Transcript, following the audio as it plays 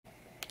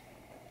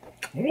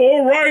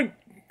All right,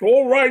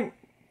 all right.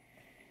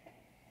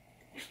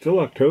 Still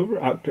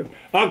October? October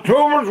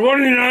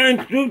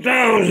 29th,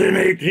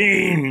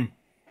 2018.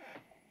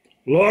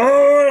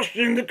 Lost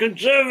in the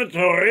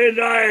conservatory,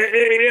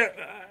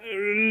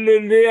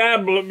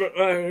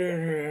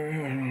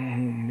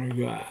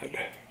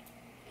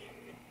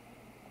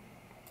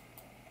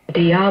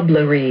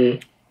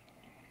 Diablerie.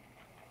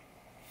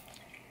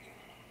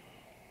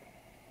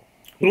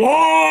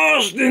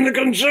 Lost in the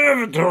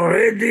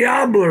conservatory,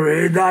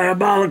 Diablerie,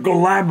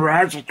 diabolical lab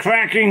rats,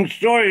 cracking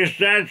story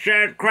stat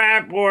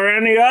crap, or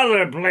any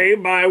other play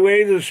by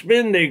way to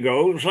spin they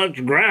go,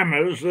 such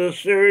grammars, the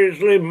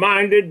seriously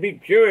minded be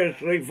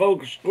curiously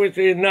folks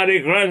squishy, nutty,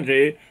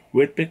 crunchy,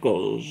 with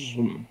pickles.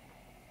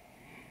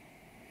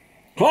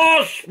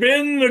 Horse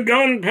spin the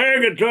gun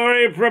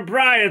purgatory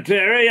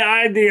proprietary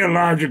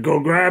ideological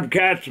grab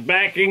cats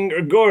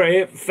backing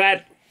gory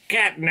fat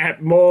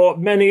catnap more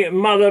many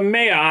mother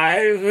may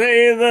I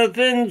say the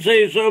thin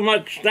say so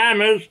much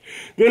stammers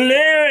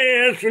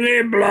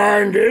deliriously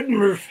blinded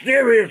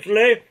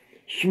mysteriously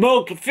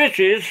smoked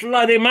fishy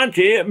slutty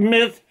munchy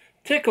myth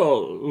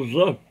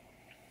tickles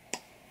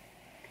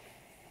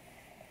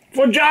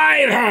for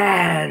jive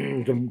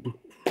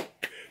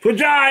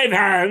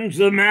hands,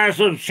 the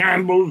massive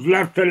shambles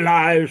left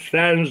alive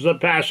stands the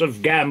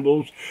passive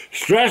gambles,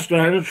 stressed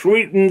and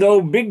sweetened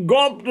though big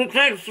gulp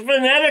detects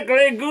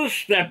phonetically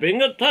goose-stepping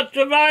a touch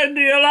of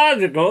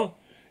ideological,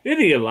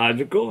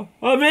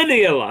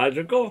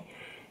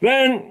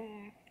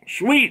 then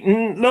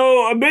sweetened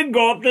though a big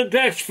gulp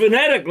detects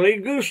phonetically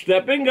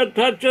goose-stepping a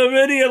touch of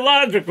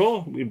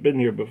ideological. We've been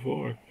here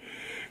before.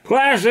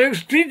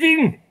 Classics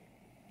teaching.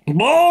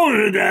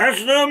 Bold as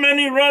so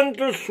many run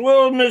to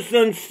swill mist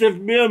and stiff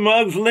beer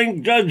mugs,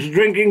 link judge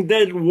drinking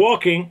dead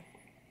walking.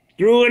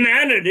 Through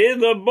inanity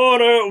the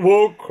border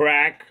will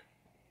crack.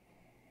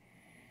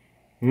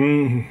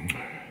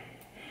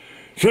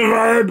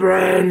 Survive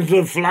brands,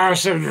 the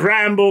flaccid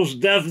rambles,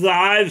 death the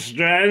hive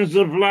strands,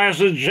 the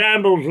flaccid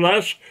shambles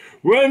less.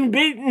 When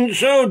beaten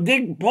so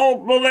dig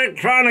pulp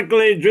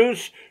electronically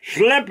juice,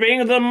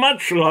 schlepping the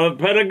much-loved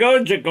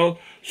pedagogical,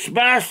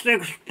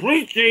 spastics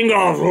preaching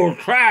awful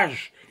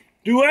trash.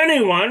 To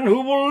anyone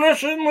who will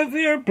listen with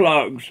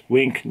earplugs,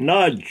 wink,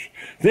 nudge,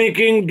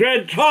 thinking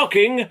dread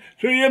talking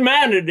to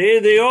humanity,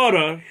 the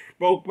order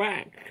spoke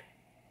back.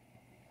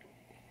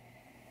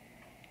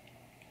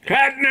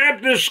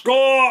 Catnap the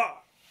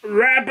score,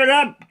 wrap it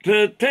up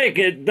to take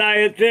it,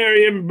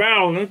 dietary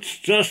imbalance,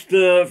 just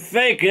to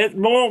fake it,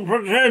 more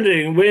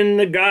pretending, win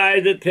the guy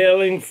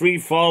detailing free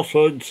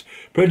falsehoods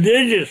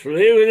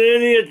prodigiously, with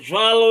idiots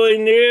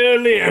following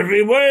nearly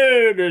every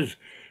word as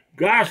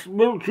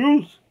gospel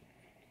truth.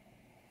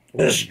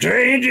 The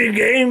stranger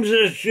games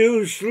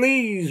eschew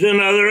sleaze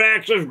and other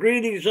acts of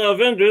greedy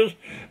self-interest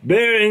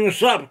bearing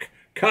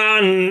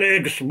con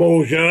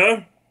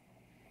exposure.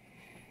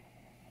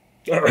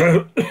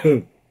 That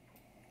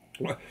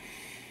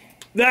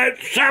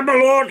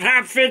Sabalort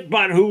half-fit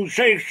but who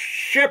shakes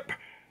ship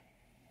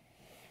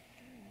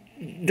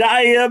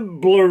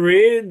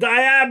Diablerie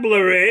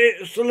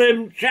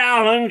slim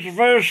challenge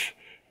first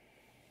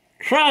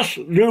trust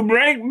to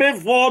break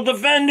before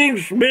defending,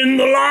 spin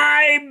the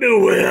lie,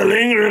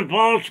 bewailing,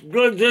 repulse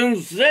goods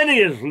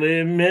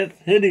insidiously, myth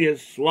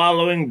hideous,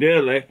 swallowing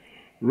dearly.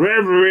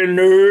 Reverie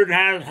nerd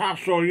has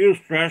hostile use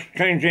stress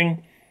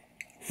changing.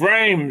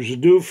 Frames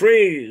do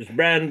freeze,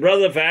 brand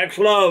brother facts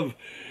love.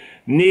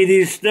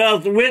 Needy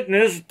stealth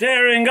witness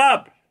tearing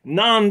up,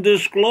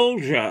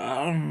 non-disclosure.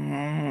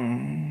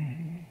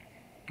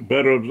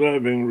 Better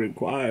observing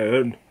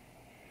required.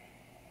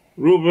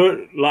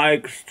 Rupert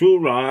likes to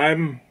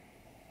rhyme.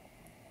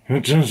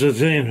 It's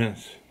entertainment.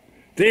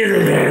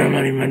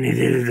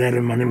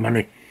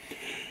 Money.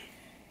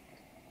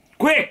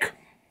 Quick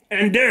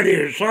and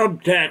dirty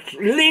subtext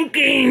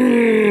linking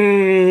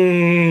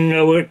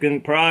a work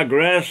in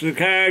progress. The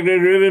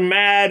character-driven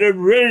mad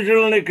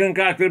originally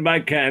concocted by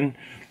Ken,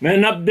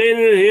 then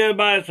updated here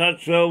by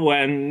such a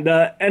when.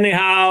 The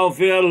anyhow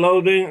feel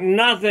loading,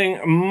 nothing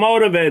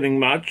motivating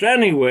much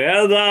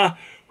anywhere. The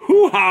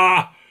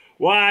hoo-ha,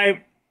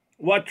 why.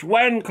 What's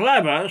when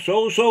clever,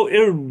 so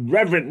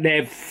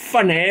irreverently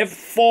funny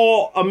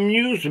for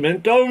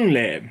amusement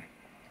only.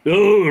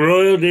 Though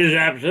royalties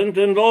absent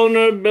and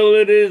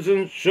vulnerabilities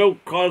and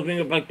show-causing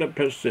effect that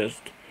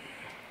persist.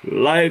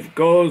 Life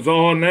goes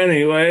on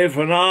anyway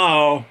for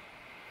now.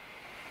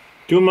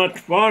 Too much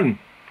fun.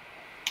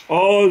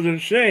 All the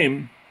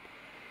same.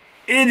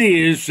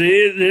 Idiocy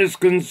is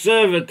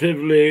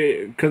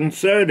conservatively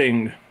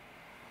concerning.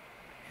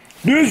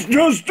 This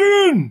just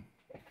in!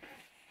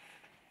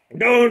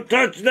 Don't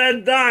touch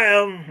that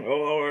dial.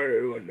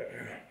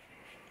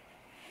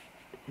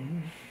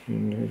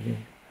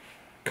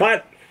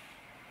 Cut.